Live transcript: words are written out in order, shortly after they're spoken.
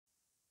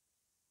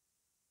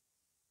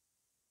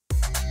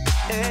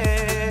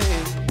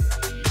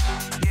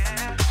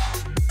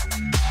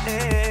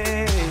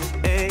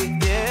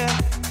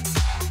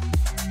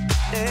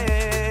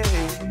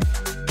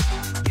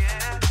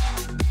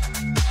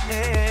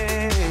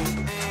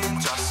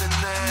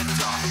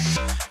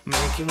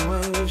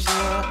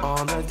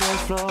on the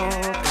dance floor,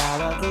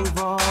 gotta groove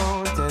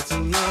on,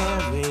 dancing,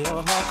 yeah,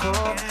 real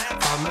hardcore.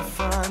 From the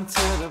front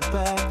to the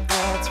back,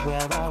 that's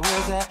where I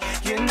was at.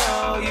 You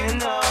know,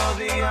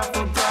 the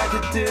ArTFuL tried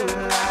to do it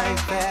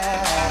like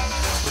that.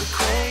 With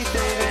CraiG,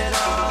 DaViD,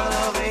 all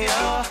over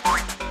your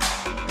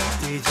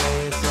DJ,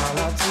 it's all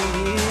up to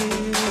you.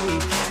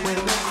 When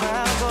the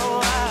crowd go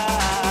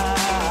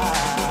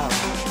wild,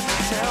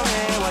 tell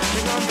me what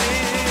you gon' do.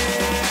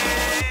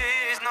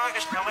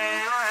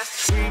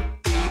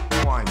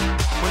 Rewind.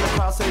 When the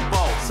crowd say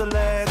ball,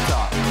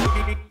 selector.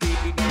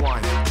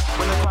 Rewind.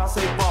 When the crowd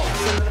say ball,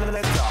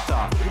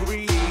 selector.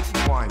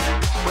 Rewind.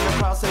 When the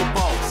crowd say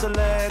ball,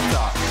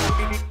 selector.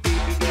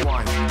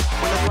 Rewind.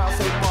 When the crowd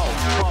say ball.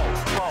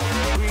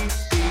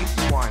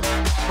 Rewind.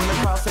 When the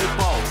crowd say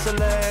ball,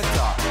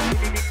 selector.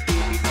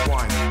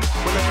 Rewind.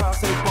 When the crowd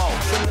say ball,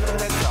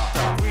 selector.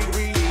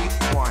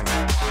 Rewind.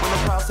 When the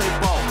crowd say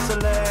ball,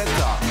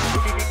 selector.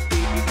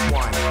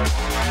 Rewind.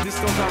 This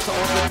goes out to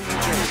all the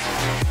DJs.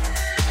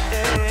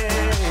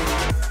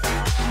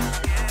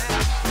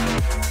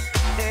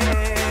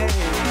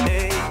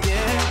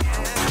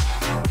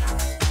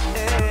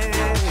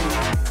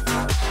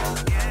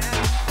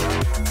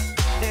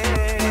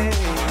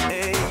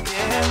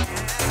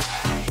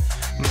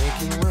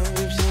 Making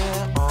waves,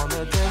 yeah, on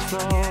the dance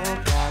floor.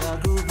 Gotta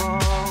groove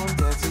on,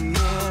 dancing,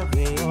 yeah,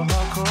 real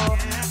hardcore.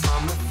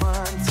 From the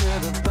front to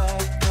the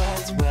back,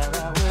 that's where I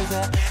was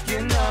at. You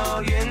know,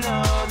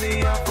 the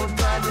ArTFuL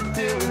tried to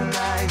do it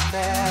like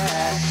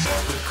that.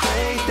 With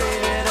CraiG,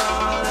 DaViD,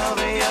 all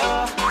over your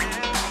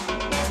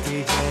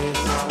DJ,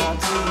 it's all up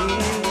to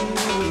you.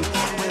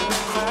 When the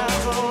crowd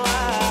go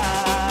wild,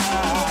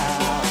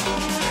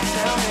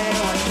 tell me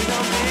what you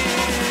gon' do.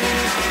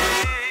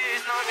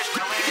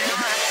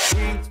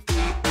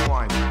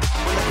 Rewind.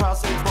 When the crowd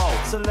say ball,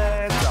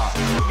 selector.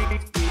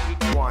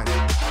 Rewind.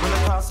 When the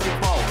crowd say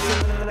ball,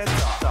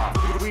 selector.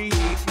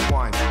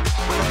 Rewind.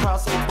 When the crowd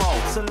say ball,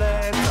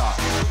 selector.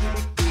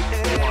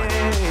 Rewind.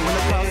 When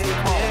the crowd say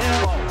ball.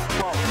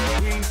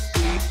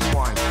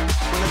 Rewind.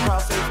 When the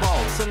crowd say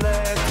ball,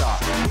 selector.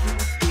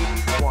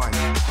 Rewind.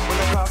 When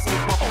the crowd say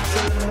ball,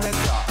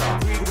 selector.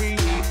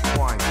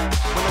 Rewind.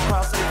 When the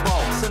crowd say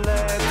ball,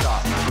 selector.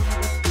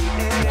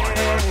 Rewind.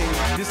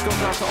 This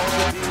goes out to all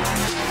the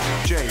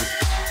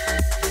DJs.